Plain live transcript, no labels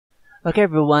Okay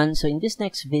everyone, so in this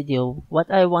next video,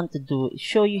 what I want to do is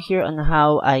show you here on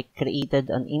how I created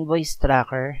an invoice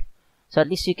tracker. So at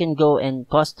least you can go and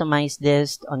customize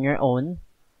this on your own.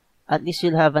 At least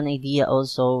you'll have an idea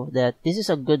also that this is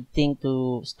a good thing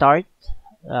to start,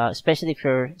 especially if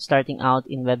you're starting out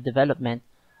in web development.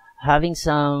 Having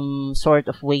some sort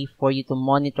of way for you to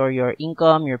monitor your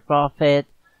income, your profit.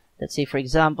 Let's say for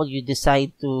example, you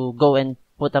decide to go and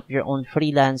put up your own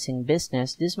freelancing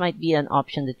business. This might be an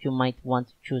option that you might want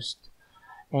to choose.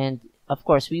 And of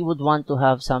course, we would want to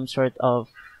have some sort of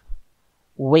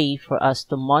way for us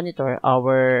to monitor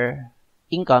our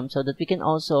income so that we can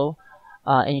also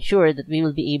ensure that we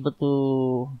will be able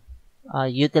to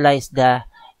utilize the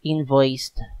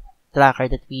invoiced tracker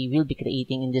that we will be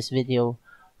creating in this video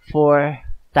for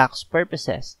tax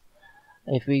purposes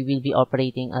if we will be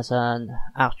operating as an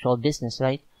actual business,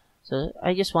 right? So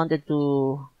I just wanted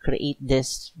to create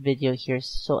this video here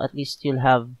so at least you'll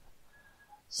have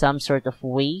some sort of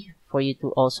way for you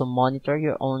to also monitor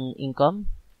your own income.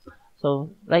 So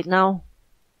right now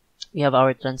we have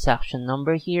our transaction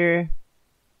number here.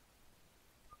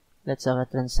 Let's have a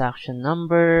transaction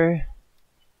number,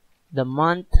 the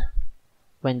month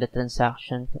when the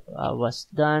transaction was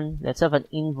done. Let's have an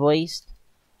invoice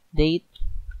date,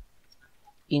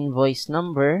 invoice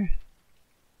number.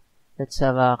 Let's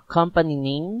have a company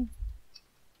name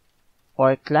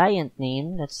or client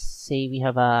name. Let's say we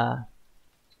have a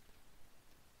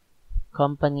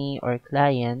company or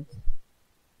client.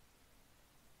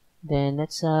 Then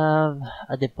let's have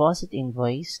a deposit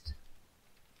invoiced.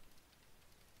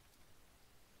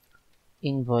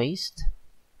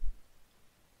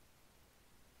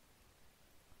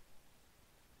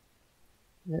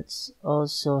 Let's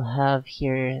also have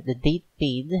here the date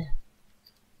paid.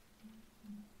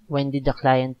 When did the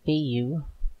client pay you?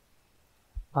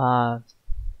 Did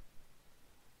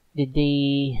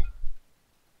they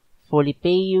fully pay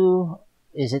you?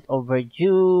 Is it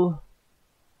overdue?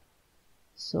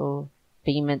 So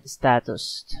payment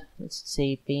status. Let's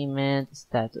say payment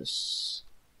status.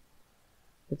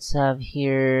 Let's have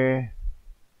here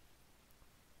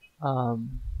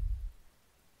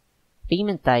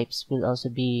payment types will also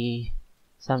be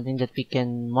something that we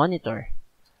can monitor.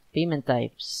 Payment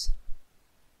types.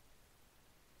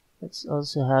 Let's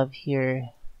also have here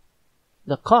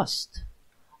the cost.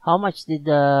 How much did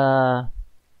the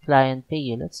client pay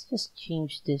you? Let's just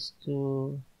change this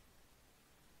to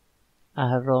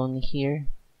Aharon here.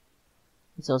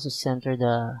 Let's also center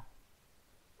the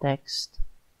text.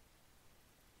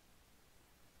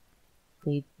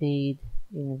 Paid,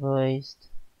 invoiced,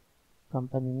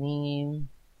 company name.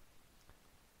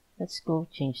 Let's go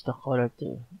change the color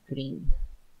to green.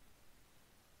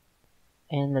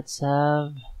 And let's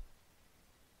have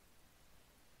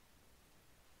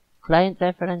client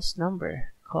reference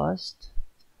number, cost.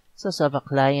 Let's also have a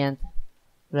client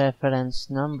reference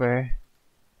number.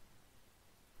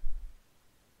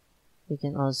 We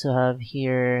can also have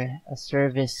here a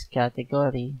service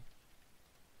category.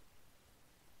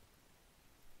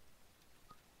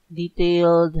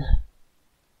 Detailed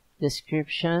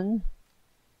description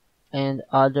and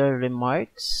other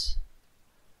remarks.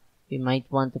 We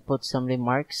might want to put some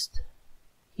remarks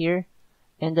here.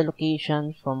 And the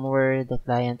location from where the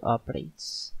client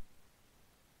operates.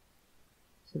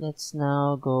 So let's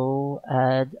now go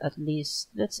add at least,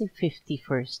 let's say 50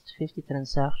 first. 50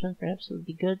 transactions perhaps would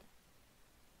be good.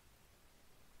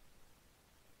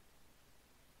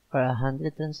 Or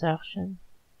 100 transactions.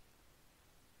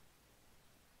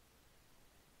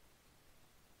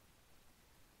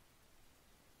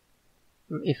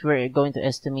 If we're going to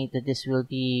estimate that this will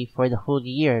be for the whole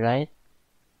year, right?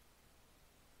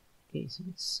 Okay, so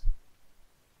let's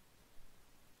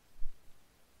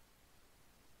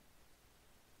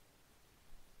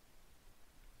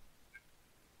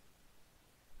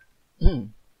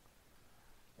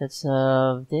let's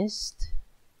have this.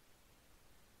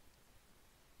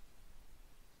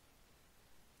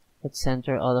 Let's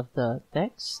center all of the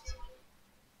text.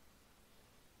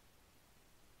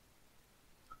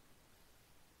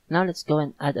 Now let's go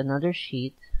and add another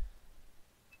sheet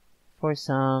for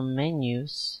some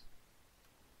menus.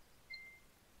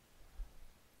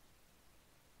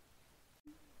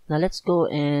 Now let's go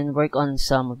and work on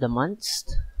some of the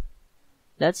months.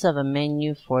 Let's have a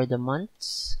menu for the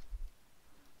months.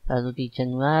 That will be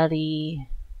January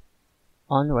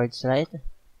onwards, right?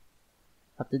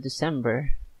 Up to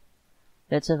December.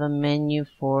 Let's have a menu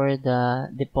for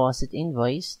the deposit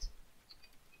invoiced.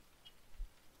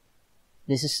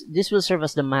 This will serve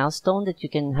as the milestone that you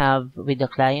can have with the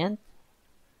client,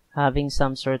 having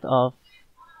some sort of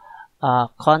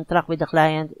contract with the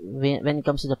client. When it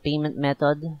comes to the payment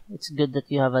method, it's good that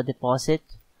you have a deposit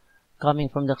coming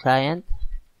from the client,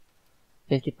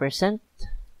 50%,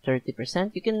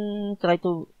 30%. You can try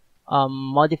to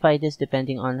modify this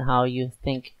depending on how you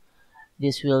think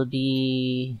this will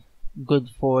be good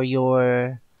for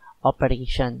your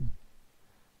operation.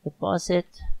 Deposit,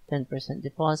 10%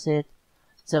 deposit.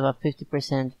 Let's have a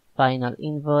 50% final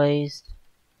invoice.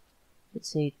 Let's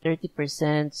say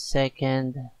 30%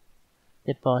 second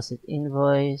deposit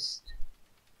invoiced.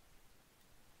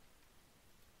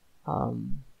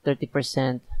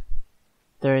 30%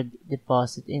 third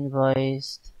deposit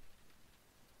invoiced.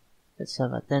 Let's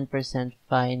have a 10%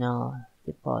 final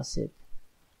deposit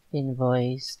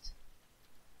invoiced.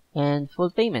 And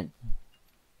full payment.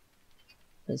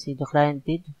 Let's see, the client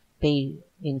did pay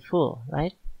in full,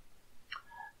 right?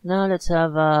 Now let's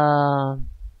have a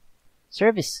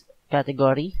service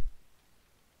category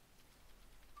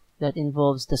that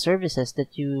involves the services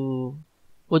that you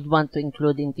would want to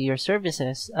include into your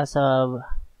services as a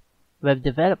web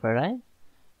developer, right?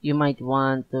 You might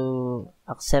want to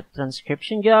accept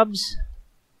transcription jobs,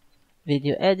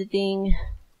 video editing,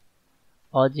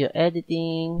 audio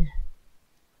editing,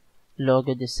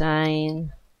 logo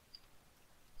design.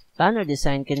 Banner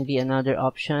design can be another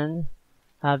option.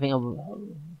 Having a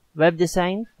web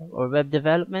design or web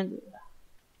development.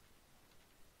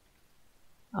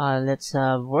 Let's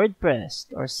have WordPress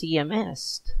or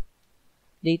CMS.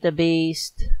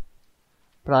 Database,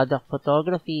 product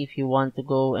photography if you want to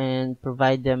go and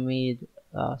provide them with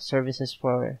services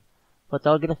for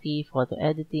photography, photo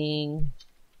editing,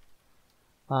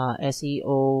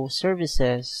 SEO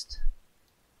services,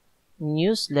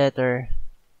 newsletter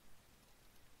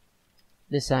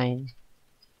design,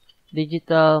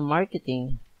 digital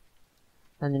marketing,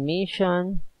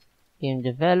 animation, game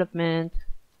development,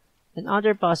 and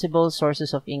other possible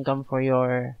sources of income for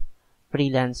your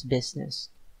freelance business.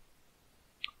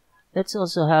 Let's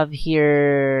also have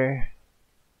here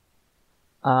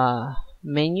a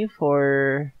menu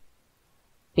for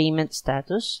payment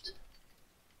status.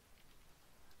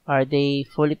 Are they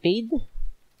fully paid?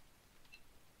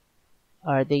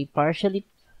 Are they partially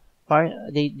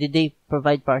did they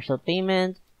provide partial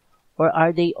payment, or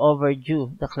are they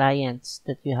overdue, the clients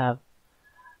that you have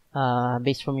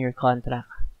based from your contract?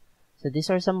 So these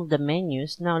are some of the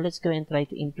menus. Now let's go and try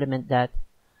to implement that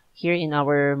here in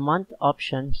our month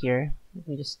option here. Let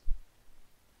me just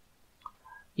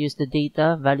use the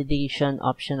data validation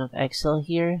option of Excel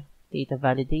here. Data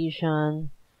validation,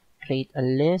 create a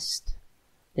list,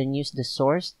 then use the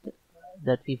source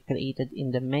that we've created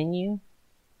in the menu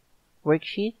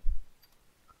worksheet.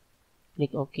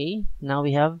 Click OK. Now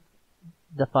we have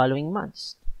the following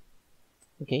months.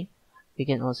 Okay, we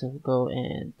can also go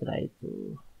and try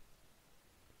to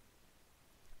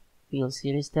field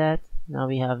series that. Now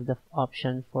we have the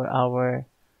option for our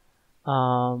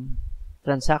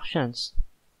transactions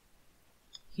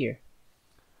here.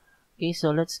 Okay,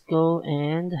 so let's go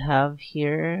and have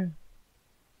here,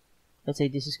 let's say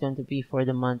this is going to be for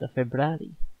the month of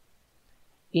February.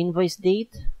 Invoice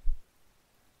date.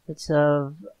 Let's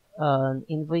have an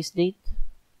invoice date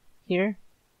here.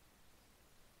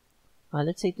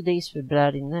 Let's say today is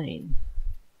February 9,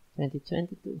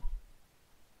 2022.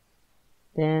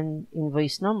 Then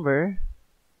invoice number,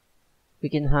 we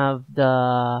can have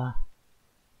the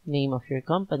name of your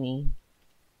company.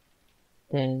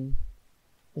 Then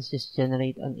let's just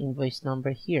generate an invoice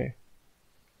number here.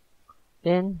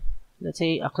 Then let's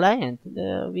say a client,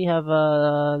 we have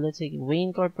let's say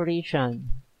Wayne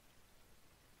Corporation.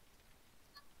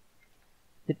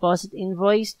 Deposit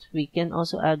invoiced, we can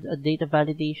also add a data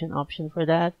validation option for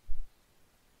that.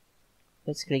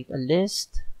 Let's create a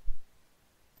list.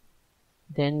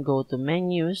 Then go to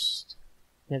menus.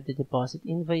 We have the deposit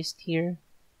invoiced here.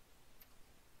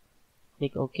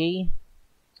 Click OK.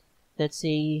 Let's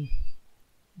say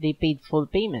they paid full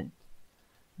payment.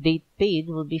 Date paid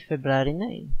will be February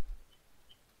 9.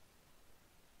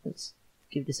 Let's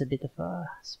give this a bit of a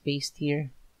space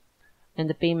here. And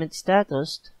the payment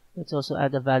status, let's also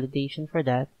add a validation for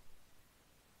that.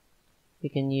 We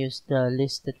can use the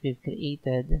list that we've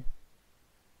created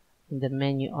in the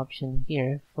menu option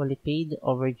here, fully paid,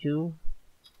 overdue,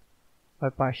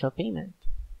 or partial payment.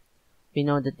 We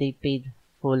know that they paid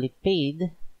fully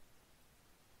paid,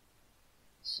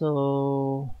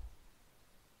 so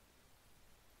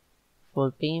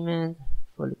full payment,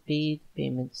 fully paid,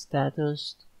 payment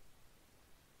status.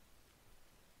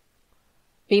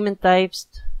 Payment types,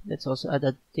 let's also add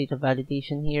a data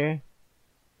validation here.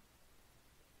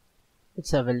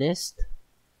 Let's have a list.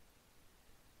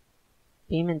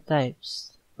 Payment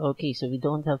types. Okay, so we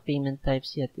don't have payment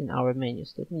types yet in our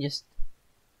menus. Let me just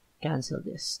cancel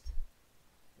this.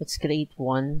 Let's create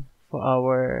one for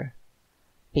our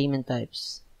payment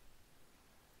types.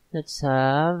 Let's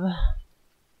have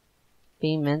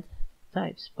payment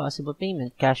types. Possible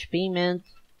payment. Cash payment,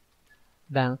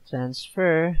 bank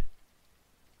transfer,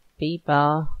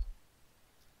 PayPal.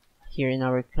 Here in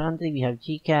our country, we have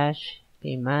GCash,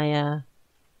 Paymaya,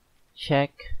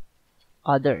 check,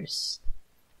 others.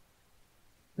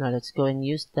 Now let's go and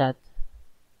use that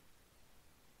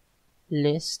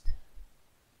list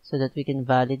so that we can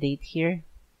validate here.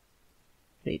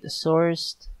 Create a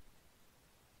source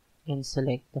and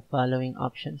select the following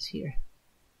options here.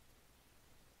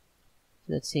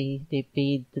 Let's say they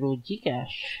paid through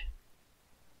GCash.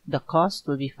 The cost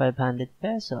will be 500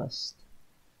 pesos.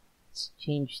 Let's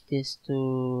change this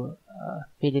to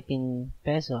Philippine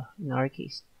peso in our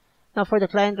case. Now for the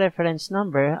client reference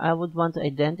number, I would want to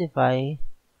identify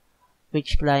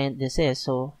which client this is.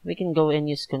 So we can go and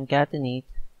use concatenate,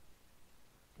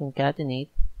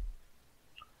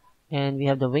 and we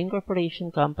have the Wayne Corporation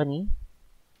Company,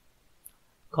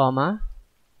 comma,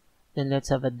 then let's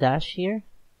have a dash here.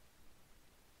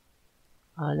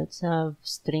 Let's have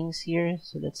strings here,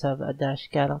 so let's have a dash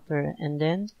character, and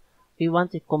then we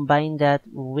want to combine that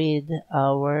with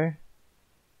our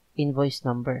invoice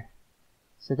number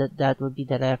so that that will be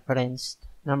the reference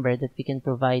number that we can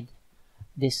provide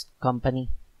this company,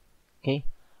 okay,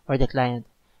 or the client.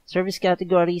 Service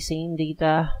category, same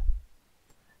data.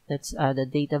 Let's add a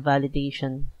data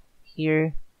validation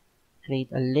here. Create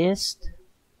a list.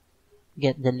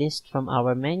 Get the list from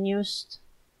our menus.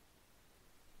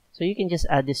 So you can just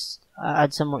add this,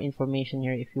 add some more information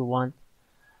here if you want.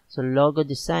 So logo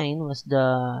design was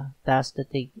the task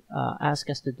that they asked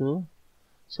us to do.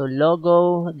 So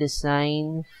logo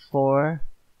design for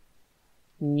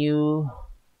new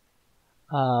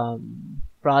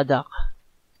product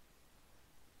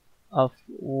of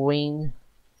Wayne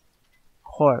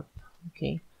Corp.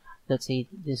 Okay, let's say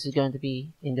this is going to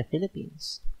be in the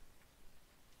Philippines.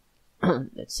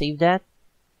 Let's save that.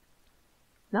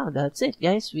 Now that's it,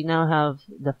 guys. We now have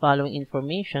the following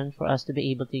information for us to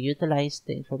be able to utilize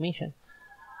the information.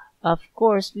 Of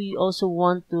course, we also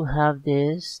want to have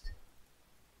this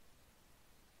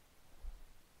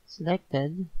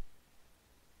selected.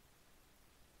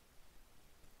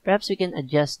 Perhaps we can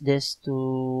adjust this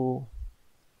to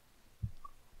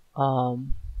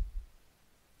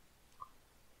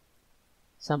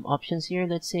some options here.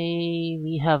 Let's say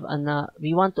we have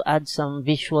we want to add some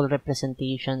visual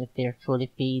representation if they're fully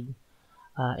paid,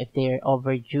 if they're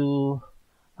overdue,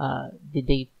 did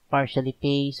they partially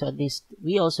pay. So at least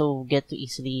we also get to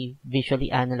easily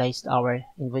visually analyze our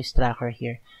invoice tracker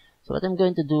here. So what I'm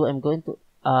going to do, I'm going to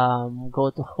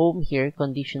go to home here,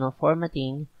 conditional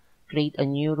formatting, create a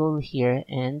new rule here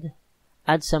and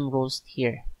add some rules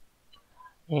here.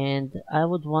 And I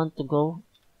would want to go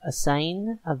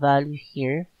assign a value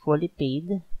here, fully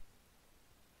paid.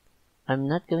 I'm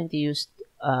not going to use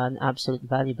an absolute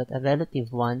value but a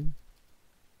relative one,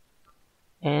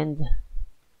 and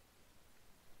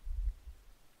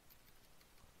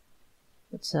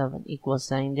let's have an equal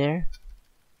sign there.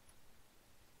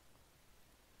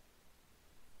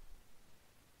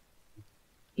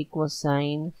 Equal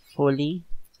sign fully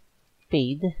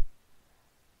paid.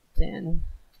 Then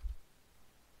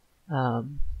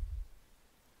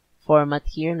format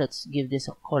here, let's give this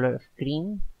a color of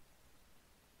green.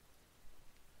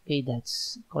 Okay,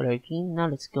 that's color green. Now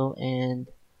let's go and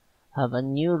have a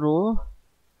new rule.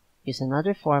 Use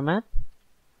another format.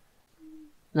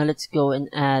 Now let's go and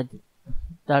add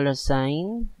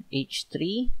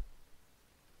 $H3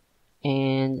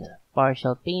 and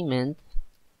partial payment.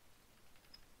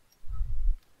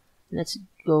 Let's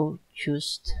go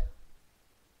choose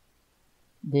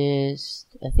this.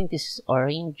 I think this is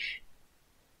orange.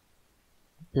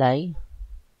 Apply.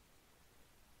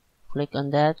 Click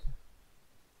on that.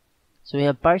 So we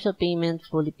have partial payment,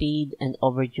 fully paid, and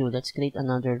overdue. Let's create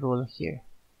another rule here.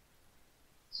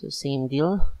 So same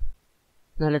deal.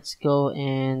 Now let's go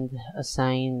and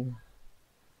assign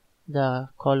the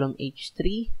column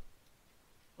H3,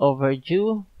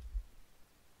 overdue.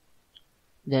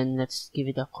 Then let's give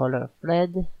it a color of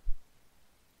red.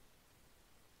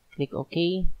 Click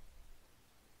OK.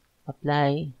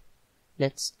 Apply.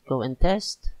 Let's go and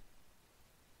test.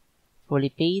 Fully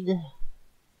paid,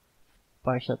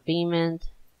 partial payment,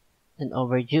 and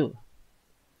overdue.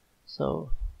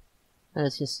 So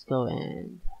let's just go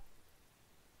and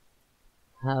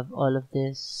have all of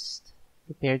this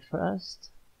prepared for us.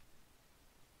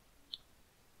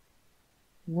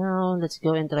 Now let's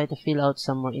go and try to fill out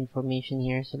some more information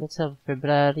here. So let's have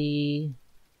February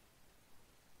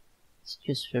Let's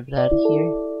choose February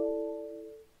here.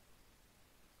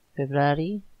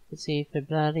 February, let's say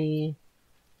February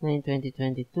 9,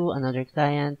 2022, another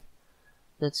client.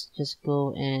 Let's just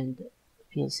go and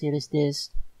field series this.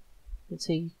 Let's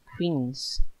say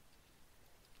Queens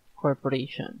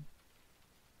Corporation.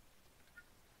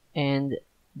 And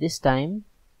this time,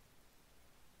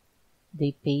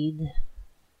 they paid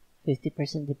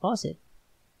 50% deposit.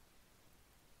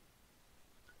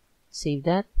 Save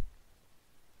that.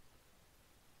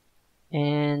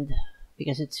 And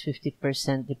because it's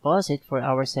 50% deposit for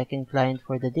our second client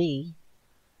for the day,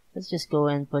 let's just go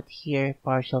and put here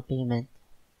partial payment.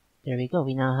 There we go.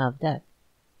 We now have that.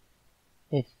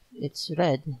 If it's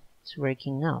red, it's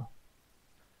working now.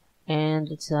 And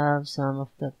let's have some of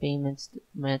the payments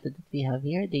method that we have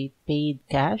here. They paid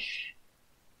cash.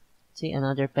 Let's say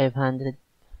another 500.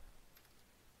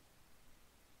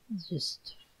 Let's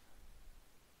just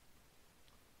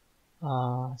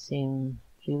same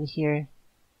drill here.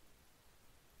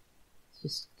 Let's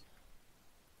just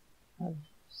have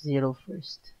 0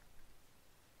 first.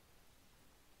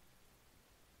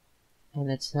 And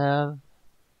let's have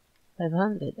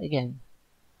 500 again.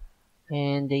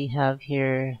 And they have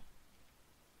here,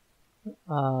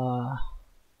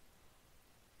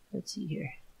 let's see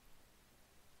here.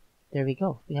 There we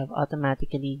go. We have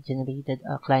automatically generated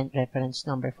a client reference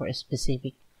number for a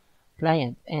specific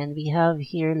client. And we have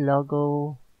here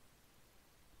logo.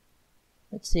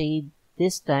 Let's say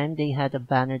this time they had a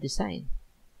banner design.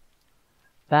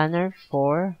 Banner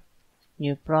for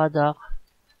new product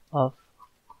of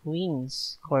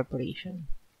Queens Corporation.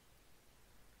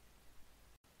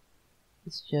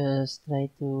 Let's just try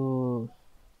to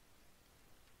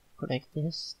correct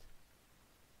this.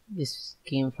 This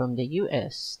came from the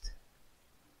US.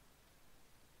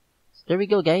 So there we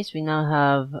go, guys. We now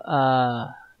have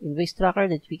invoice tracker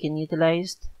that we can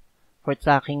utilize for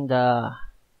tracking the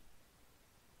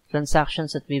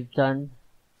transactions that we've done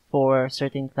for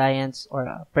certain clients or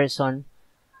a person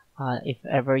if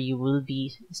ever you will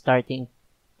be starting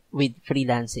with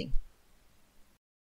freelancing.